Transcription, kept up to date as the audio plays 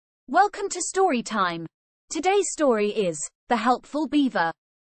Welcome to Story Time. Today's story is The Helpful Beaver.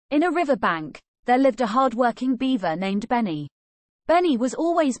 In a riverbank, there lived a hard-working beaver named Benny. Benny was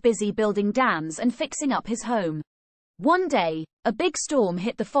always busy building dams and fixing up his home. One day, a big storm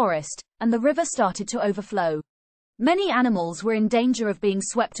hit the forest, and the river started to overflow. Many animals were in danger of being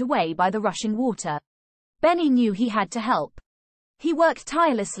swept away by the rushing water. Benny knew he had to help. He worked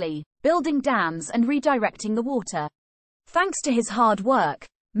tirelessly, building dams and redirecting the water. Thanks to his hard work,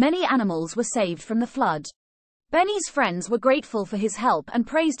 many animals were saved from the flood. Benny's friends were grateful for his help and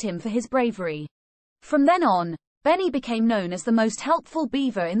praised him for his bravery. From then on, Benny became known as the most helpful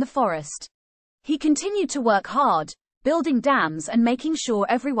beaver in the forest. He continued to work hard, building dams and making sure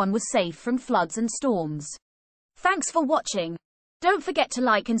everyone was safe from floods and storms. Thanks for watching. Don't forget to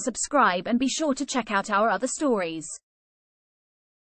like and subscribe and be sure to check out our other stories.